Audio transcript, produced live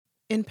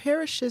In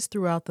parishes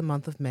throughout the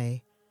month of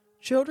May,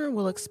 children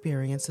will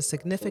experience a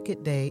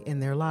significant day in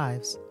their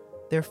lives,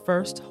 their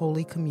first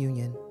Holy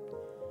Communion.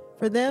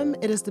 For them,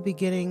 it is the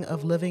beginning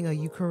of living a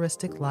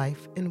Eucharistic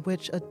life in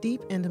which a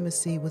deep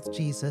intimacy with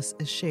Jesus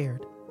is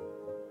shared.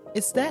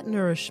 It's that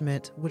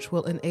nourishment which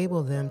will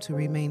enable them to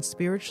remain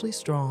spiritually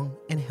strong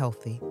and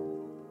healthy.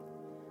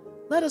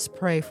 Let us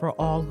pray for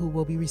all who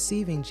will be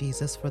receiving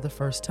Jesus for the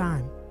first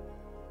time.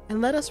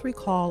 And let us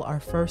recall our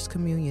First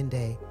Communion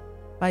Day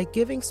by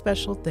giving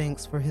special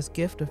thanks for his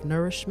gift of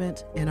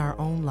nourishment in our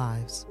own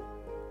lives.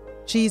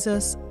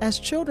 Jesus, as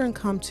children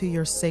come to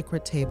your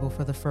sacred table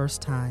for the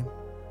first time,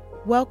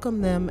 welcome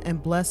them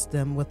and bless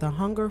them with a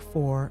hunger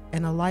for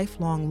and a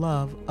lifelong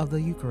love of the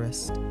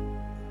Eucharist.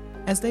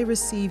 As they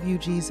receive you,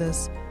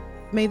 Jesus,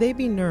 may they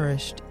be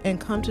nourished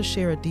and come to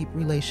share a deep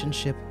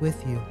relationship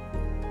with you.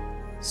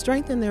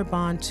 Strengthen their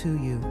bond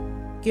to you.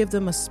 Give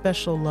them a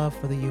special love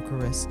for the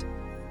Eucharist.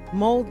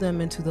 Mold them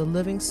into the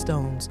living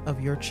stones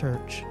of your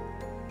church.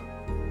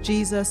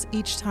 Jesus,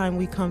 each time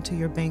we come to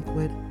your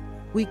banquet,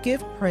 we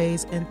give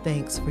praise and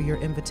thanks for your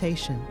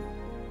invitation.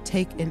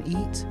 Take and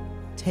eat,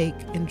 take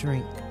and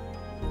drink.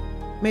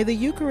 May the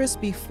Eucharist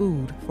be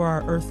food for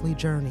our earthly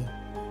journey.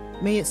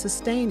 May it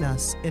sustain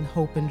us in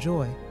hope and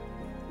joy.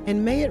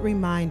 And may it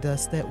remind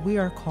us that we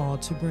are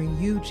called to bring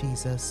you,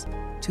 Jesus,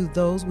 to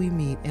those we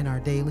meet in our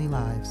daily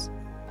lives.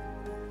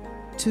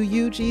 To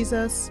you,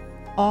 Jesus,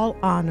 all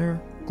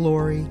honor,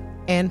 glory,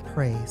 and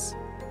praise.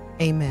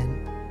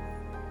 Amen.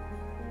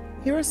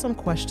 Here are some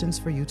questions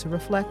for you to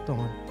reflect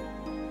on.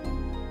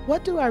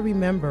 What do I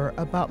remember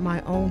about my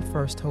own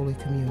First Holy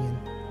Communion?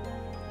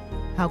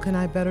 How can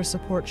I better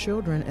support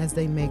children as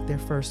they make their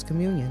First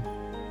Communion?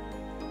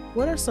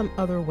 What are some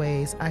other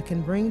ways I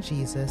can bring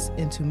Jesus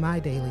into my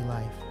daily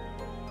life?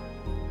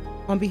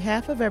 On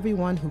behalf of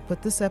everyone who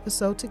put this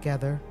episode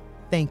together,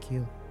 thank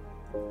you.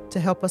 To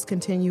help us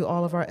continue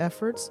all of our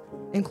efforts,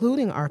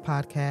 including our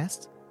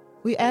podcast,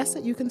 we ask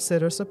that you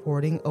consider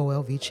supporting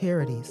OLV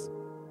Charities.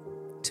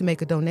 To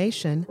make a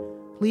donation,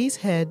 please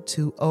head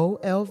to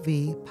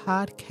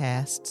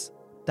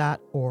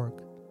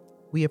olvpodcasts.org.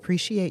 We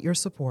appreciate your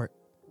support.